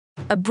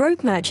A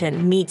broke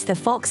merchant meets the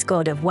fox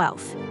god of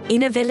wealth.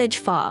 In a village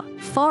far,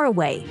 far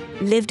away,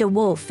 lived a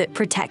wolf that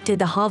protected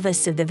the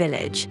harvests of the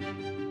village.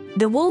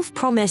 The wolf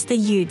promised the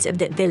youths of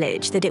that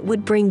village that it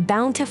would bring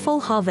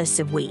bountiful harvests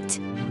of wheat.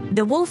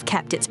 The wolf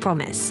kept its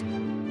promise.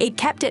 It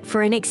kept it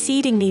for an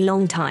exceedingly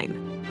long time.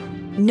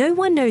 No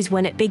one knows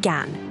when it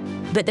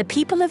began, but the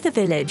people of the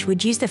village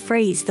would use the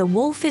phrase "the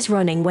wolf is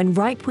running" when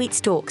ripe wheat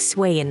stalks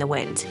sway in the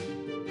wind.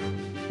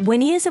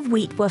 When ears of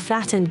wheat were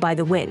flattened by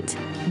the wind,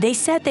 they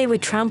said they were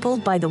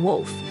trampled by the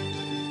wolf.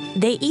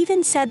 They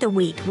even said the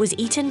wheat was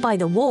eaten by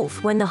the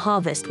wolf when the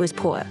harvest was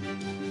poor.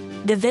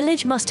 The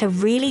village must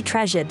have really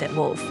treasured that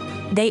wolf.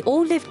 They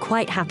all lived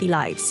quite happy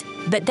lives,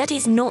 but that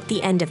is not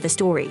the end of the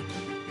story.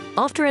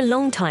 After a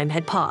long time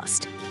had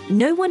passed,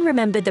 no one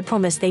remembered the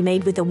promise they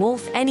made with the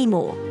wolf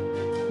anymore.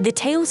 The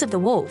tales of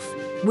the wolf,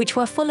 which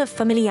were full of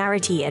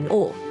familiarity and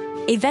awe,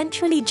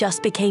 eventually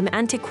just became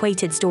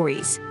antiquated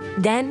stories.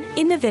 Then,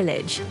 in the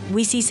village,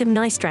 we see some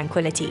nice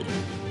tranquility.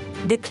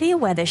 The clear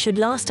weather should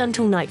last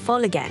until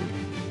nightfall again,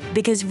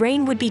 because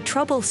rain would be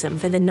troublesome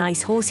for the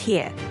nice horse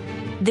here.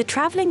 The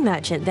traveling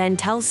merchant then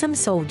tells some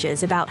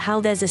soldiers about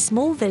how there's a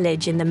small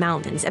village in the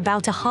mountains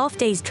about a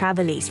half-day's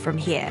travel east from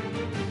here.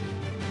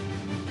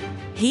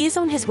 He is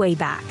on his way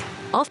back.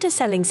 After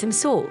selling some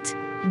salt,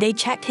 they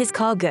checked his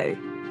cargo,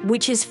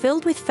 which is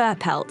filled with fur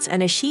pelts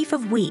and a sheaf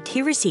of wheat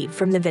he received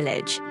from the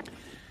village.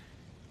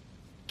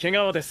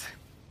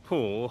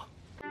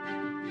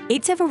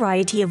 It's a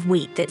variety of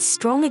wheat that's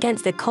strong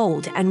against the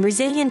cold and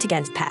resilient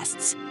against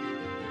pests.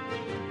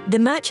 The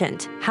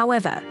merchant,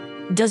 however,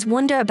 does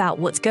wonder about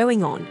what's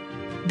going on,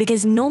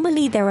 because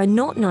normally there are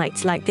not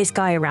knights like this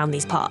guy around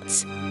these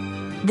parts.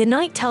 The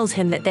knight tells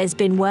him that there's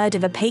been word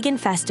of a pagan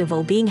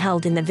festival being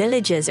held in the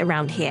villages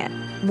around here.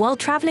 While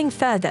traveling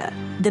further,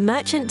 the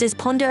merchant does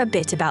ponder a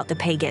bit about the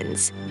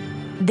pagans.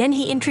 Then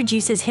he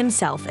introduces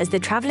himself as the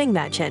traveling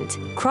merchant,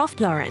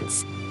 Croft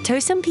Lawrence. To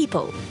some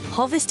people,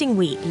 harvesting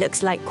wheat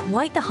looks like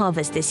quite the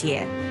harvest this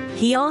year.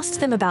 He asks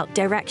them about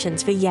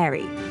directions for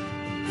Yeri.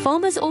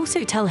 Farmers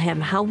also tell him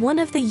how one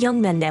of the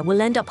young men there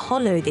will end up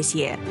Holo this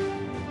year.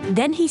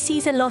 Then he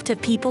sees a lot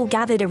of people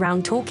gathered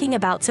around talking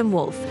about some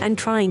wolf and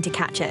trying to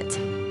catch it.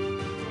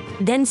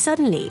 Then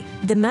suddenly,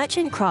 the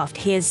merchant Croft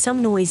hears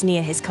some noise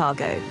near his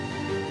cargo.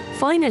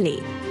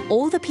 Finally,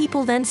 all the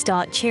people then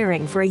start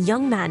cheering for a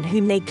young man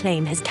whom they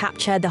claim has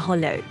captured the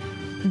Holo.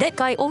 That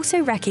guy also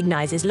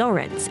recognizes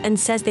Lawrence and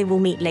says they will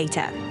meet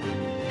later.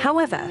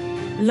 However,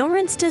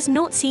 Lawrence does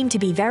not seem to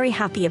be very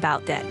happy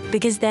about that,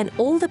 because then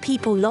all the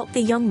people lock the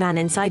young man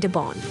inside a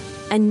barn,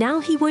 and now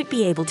he won't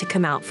be able to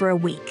come out for a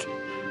week.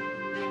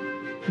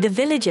 The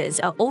villagers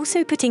are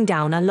also putting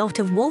down a lot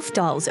of wolf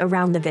dolls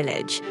around the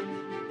village.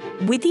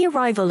 With the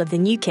arrival of the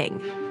new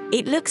king,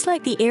 it looks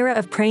like the era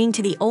of praying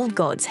to the old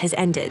gods has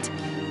ended.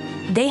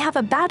 They have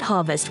a bad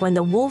harvest when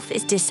the wolf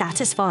is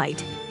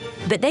dissatisfied,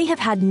 but they have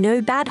had no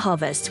bad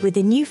harvests with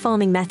the new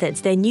farming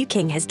methods their new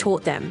king has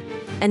taught them,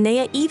 and they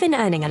are even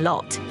earning a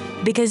lot,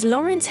 because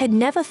Lawrence had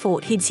never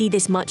thought he'd see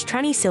this much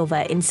tranny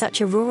silver in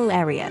such a rural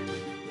area.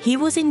 He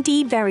was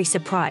indeed very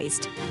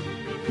surprised.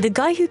 The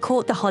guy who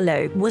caught the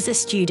Holo was a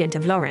student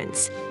of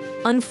Lawrence.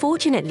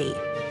 Unfortunately,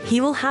 he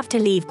will have to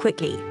leave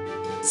quickly,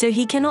 so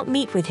he cannot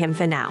meet with him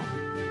for now.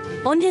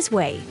 On his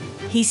way,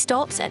 he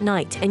stops at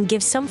night and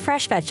gives some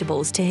fresh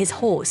vegetables to his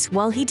horse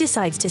while he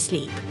decides to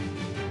sleep.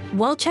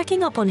 While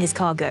checking up on his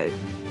cargo,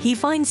 he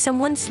finds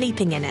someone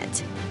sleeping in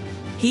it.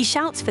 He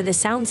shouts for the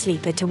sound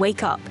sleeper to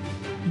wake up,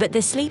 but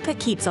the sleeper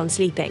keeps on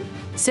sleeping,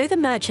 so the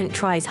merchant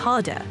tries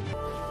harder.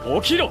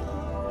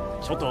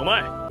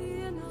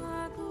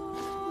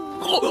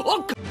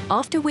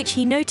 After which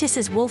he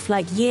notices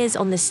wolf-like years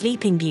on the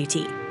sleeping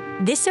beauty.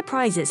 This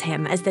surprises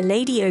him as the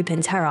lady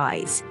opens her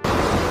eyes.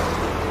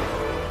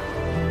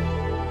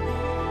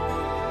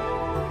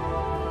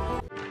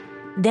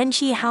 Then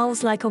she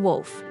howls like a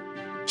wolf.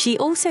 She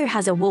also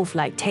has a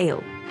wolf-like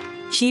tail.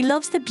 She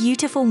loves the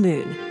beautiful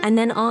moon and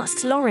then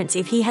asks Lawrence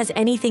if he has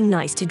anything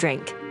nice to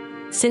drink.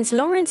 Since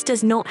Lawrence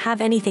does not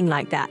have anything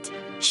like that,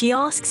 she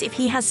asks if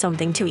he has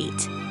something to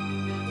eat.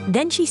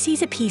 Then she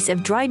sees a piece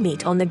of dried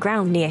meat on the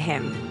ground near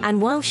him, and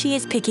while she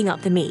is picking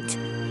up the meat,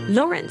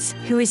 Lawrence,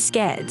 who is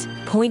scared,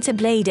 points a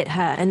blade at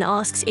her and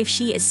asks if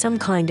she is some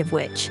kind of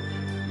witch.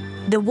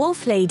 The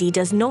wolf lady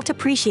does not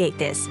appreciate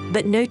this,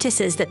 but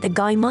notices that the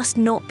guy must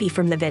not be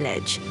from the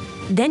village.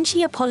 Then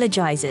she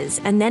apologizes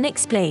and then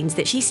explains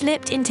that she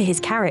slipped into his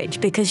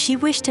carriage because she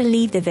wished to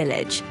leave the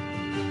village.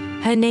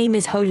 Her name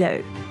is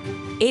Holo.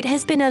 It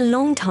has been a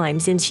long time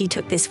since she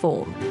took this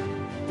form.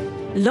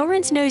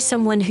 Lawrence knows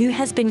someone who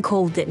has been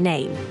called that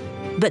name,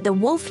 but the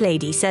wolf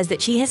lady says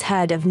that she has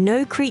heard of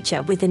no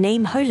creature with the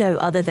name Holo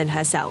other than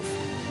herself.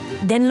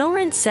 Then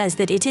Lawrence says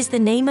that it is the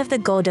name of the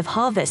god of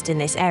harvest in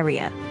this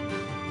area.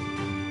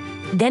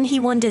 Then he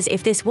wonders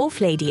if this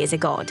wolf lady is a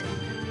god.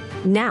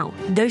 Now,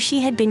 though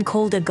she had been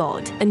called a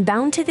god and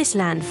bound to this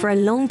land for a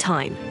long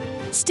time,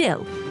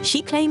 still,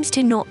 she claims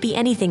to not be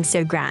anything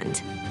so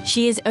grand.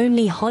 She is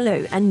only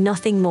Holo and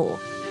nothing more.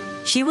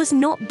 She was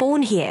not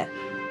born here,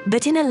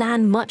 but in a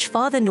land much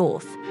farther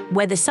north,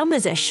 where the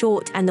summers are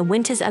short and the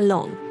winters are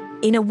long,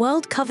 in a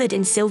world covered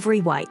in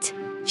silvery white.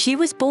 She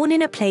was born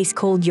in a place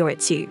called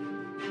Yoritsu.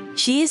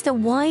 She is the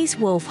wise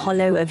wolf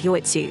Holo of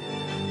Yoritsu.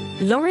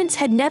 Lawrence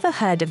had never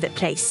heard of that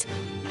place.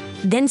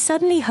 Then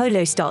suddenly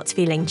Holo starts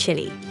feeling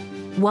chilly.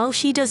 While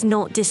she does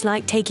not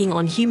dislike taking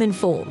on human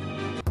form,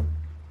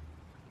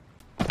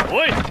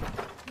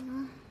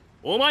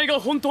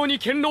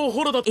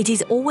 it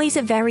is always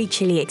a very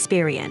chilly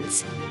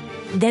experience.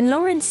 Then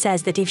Lawrence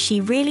says that if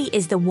she really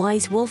is the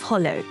wise wolf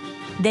Holo,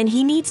 then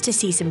he needs to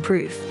see some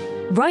proof.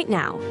 Right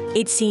now,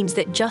 it seems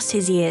that just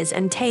his ears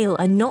and tail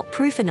are not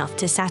proof enough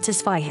to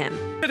satisfy him.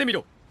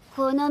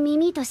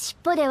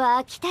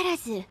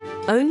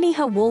 Only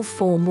her wolf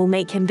form will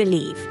make him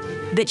believe,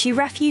 but she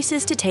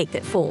refuses to take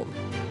that form.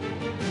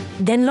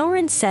 Then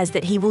Lawrence says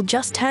that he will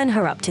just turn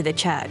her up to the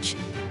church,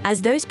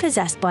 as those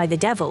possessed by the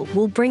devil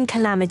will bring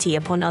calamity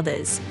upon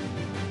others.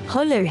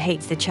 Holo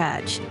hates the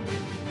church.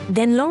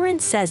 Then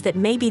Lawrence says that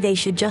maybe they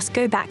should just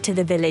go back to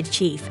the village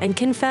chief and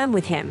confirm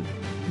with him,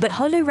 but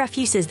Holo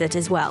refuses that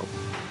as well.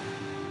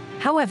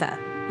 However,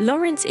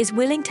 Lawrence is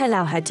willing to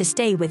allow her to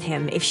stay with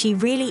him if she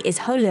really is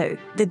Holo,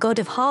 the god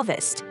of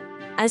harvest,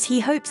 as he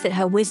hopes that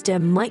her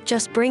wisdom might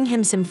just bring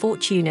him some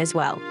fortune as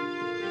well.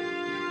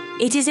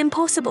 It is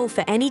impossible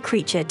for any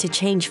creature to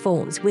change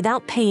forms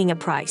without paying a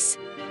price.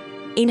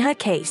 In her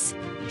case,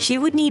 she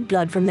would need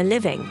blood from the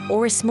living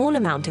or a small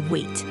amount of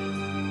wheat.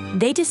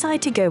 They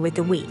decide to go with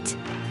the wheat.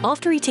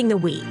 After eating the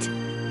wheat,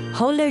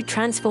 Holo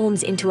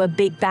transforms into a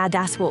big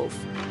badass wolf,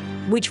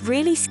 which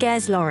really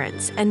scares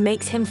Lawrence and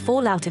makes him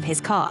fall out of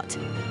his cart.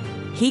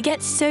 He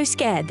gets so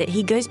scared that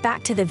he goes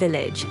back to the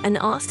village and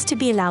asks to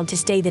be allowed to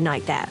stay the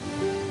night there.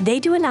 They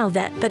do allow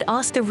that, but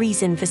ask the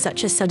reason for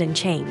such a sudden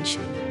change.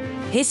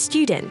 His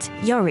student,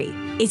 Yori,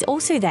 is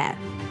also there,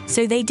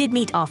 so they did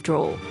meet after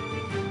all.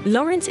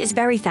 Lawrence is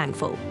very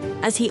thankful,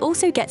 as he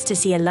also gets to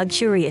see a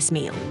luxurious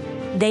meal.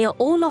 They are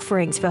all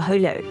offerings for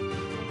Holo,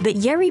 but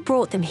Yeri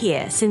brought them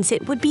here since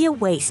it would be a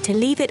waste to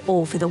leave it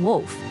all for the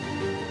wolf.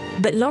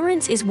 But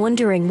Lawrence is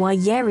wondering why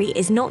Yeri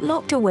is not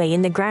locked away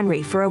in the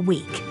granary for a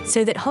week,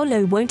 so that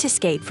Holo won't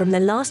escape from the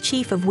last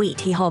sheaf of wheat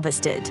he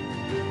harvested.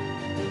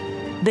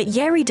 But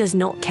Yeri does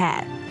not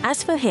care.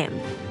 As for him,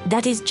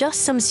 that is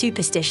just some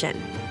superstition.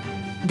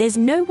 There's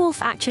no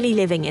wolf actually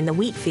living in the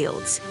wheat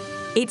fields.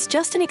 It's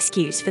just an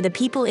excuse for the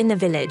people in the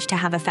village to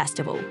have a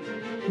festival.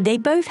 They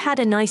both had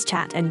a nice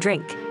chat and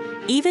drink,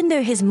 even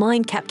though his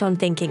mind kept on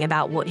thinking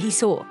about what he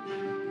saw.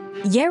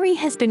 Yeri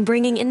has been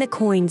bringing in the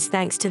coins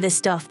thanks to the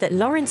stuff that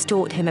Lawrence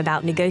taught him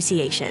about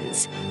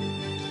negotiations.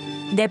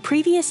 Their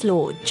previous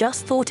lord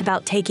just thought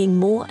about taking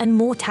more and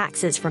more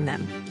taxes from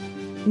them.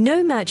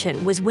 No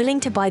merchant was willing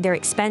to buy their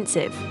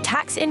expensive,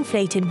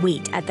 tax-inflated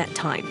wheat at that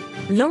time.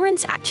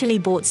 Lawrence actually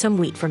bought some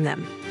wheat from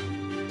them.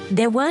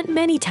 There weren't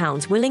many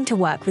towns willing to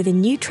work with a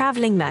new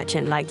traveling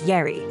merchant like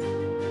Yeri.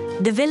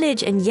 The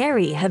village and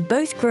Yeri have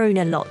both grown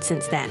a lot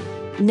since then.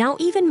 Now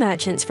even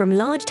merchants from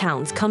large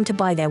towns come to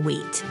buy their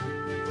wheat.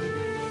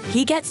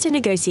 He gets to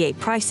negotiate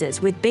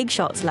prices with big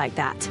shots like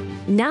that.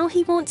 Now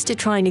he wants to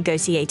try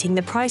negotiating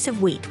the price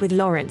of wheat with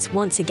Lawrence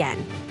once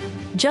again.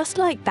 Just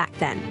like back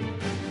then.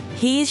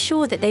 He is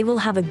sure that they will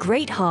have a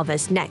great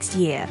harvest next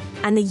year,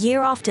 and the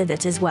year after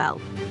that as well.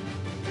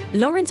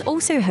 Lawrence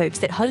also hopes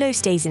that Holo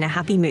stays in a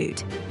happy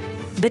mood.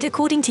 But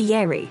according to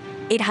Yeri,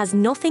 it has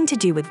nothing to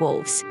do with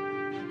wolves.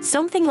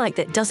 Something like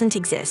that doesn't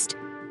exist.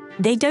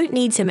 They don't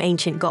need some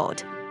ancient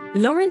god.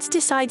 Lawrence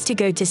decides to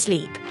go to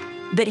sleep,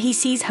 but he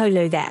sees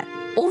Holo there.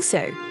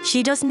 Also,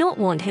 she does not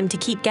want him to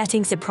keep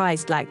getting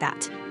surprised like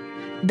that.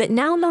 But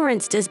now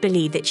Lawrence does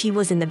believe that she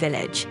was in the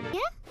village.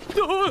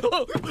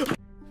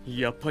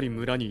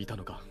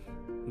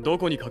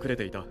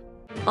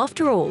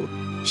 After all,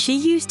 she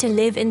used to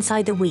live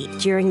inside the wheat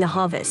during the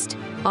harvest.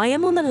 I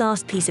am on the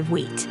last piece of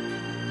wheat.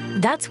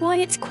 That's why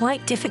it's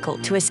quite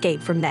difficult to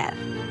escape from there.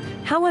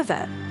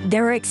 However,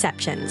 there are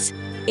exceptions.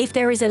 If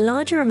there is a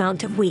larger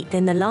amount of wheat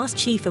than the last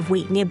sheaf of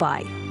wheat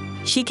nearby,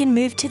 she can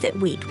move to that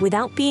wheat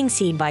without being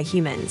seen by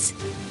humans.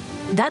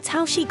 That's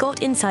how she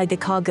got inside the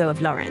cargo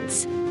of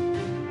Lawrence.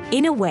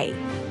 In a way,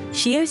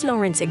 she owes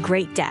Lawrence a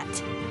great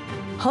debt.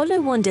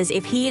 Holo wonders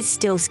if he is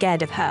still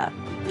scared of her,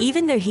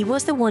 even though he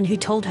was the one who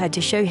told her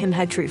to show him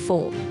her true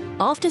form.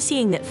 After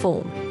seeing that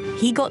form,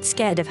 he got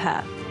scared of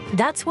her.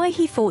 That's why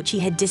he thought she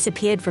had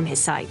disappeared from his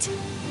sight.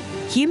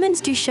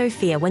 Humans do show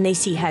fear when they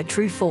see her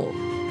true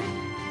form.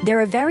 There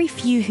are very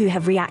few who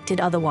have reacted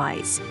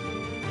otherwise.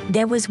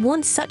 There was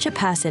once such a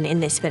person in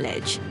this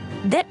village.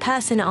 That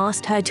person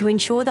asked her to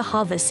ensure the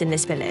harvests in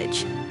this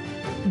village.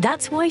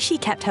 That's why she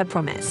kept her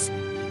promise.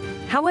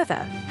 However,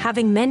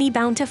 having many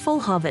bountiful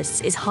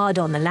harvests is hard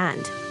on the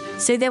land,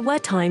 so there were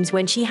times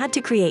when she had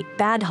to create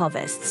bad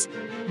harvests.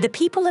 The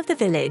people of the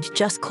village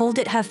just called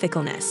it her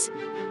fickleness.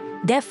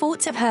 Their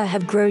thoughts of her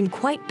have grown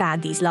quite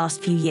bad these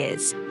last few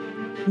years.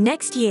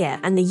 Next year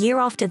and the year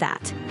after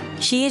that,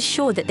 she is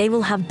sure that they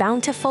will have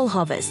bountiful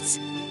harvests.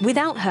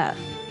 Without her,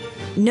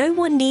 no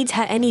one needs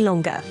her any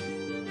longer.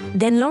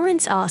 Then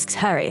Lawrence asks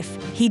her if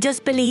he does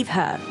believe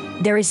her.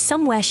 There is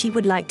somewhere she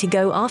would like to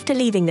go after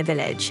leaving the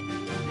village.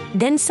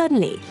 Then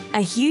suddenly,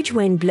 a huge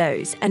wind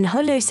blows and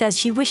Holo says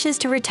she wishes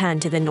to return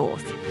to the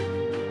north.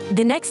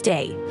 The next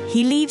day,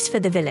 he leaves for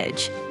the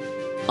village.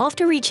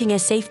 After reaching a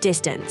safe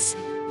distance,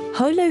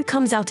 Holo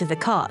comes out of the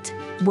cart,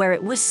 where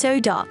it was so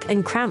dark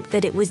and cramped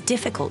that it was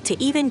difficult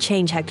to even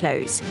change her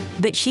clothes,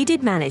 but she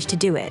did manage to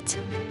do it.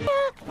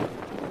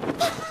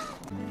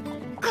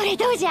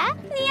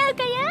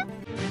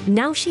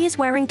 Now she is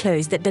wearing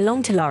clothes that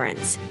belong to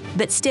Lawrence,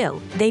 but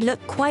still, they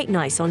look quite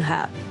nice on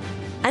her.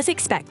 As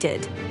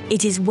expected,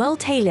 it is well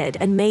tailored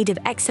and made of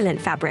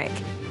excellent fabric,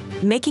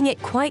 making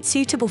it quite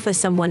suitable for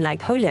someone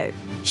like Holo.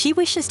 She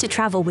wishes to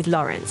travel with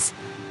Lawrence.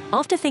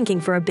 After thinking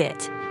for a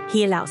bit,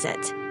 he allows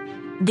it.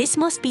 This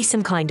must be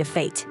some kind of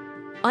fate.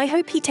 I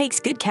hope he takes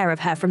good care of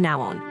her from now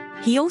on.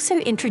 He also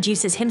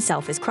introduces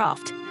himself as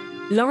Kraft.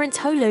 Lawrence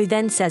Holo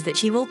then says that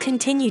she will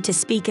continue to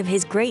speak of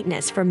his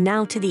greatness from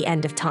now to the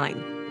end of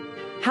time.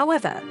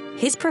 However,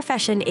 his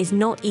profession is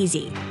not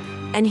easy,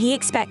 and he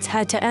expects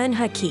her to earn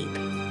her keep.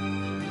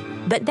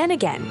 But then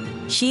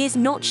again, she is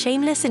not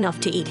shameless enough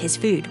to eat his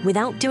food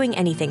without doing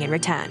anything in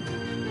return.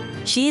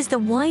 She is the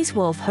wise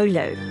wolf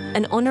Holo,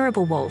 an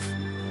honorable wolf.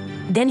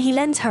 Then he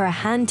lends her a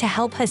hand to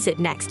help her sit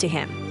next to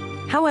him.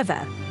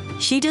 However,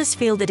 she does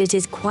feel that it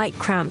is quite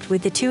cramped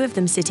with the two of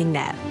them sitting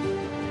there.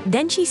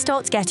 Then she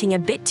starts getting a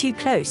bit too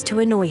close to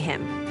annoy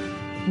him.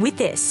 With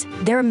this,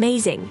 their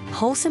amazing,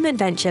 wholesome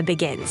adventure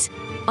begins.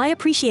 I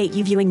appreciate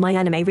you viewing my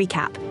anime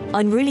recap,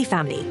 Unruly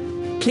Family.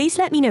 Please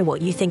let me know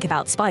what you think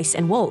about Spice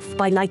and Wolf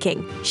by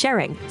liking,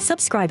 sharing,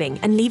 subscribing,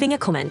 and leaving a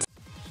comment.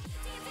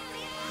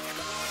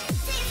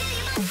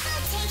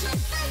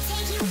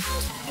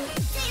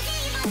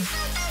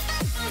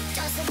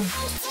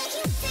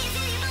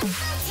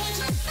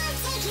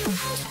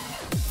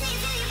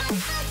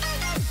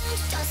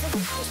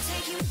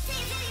 Take you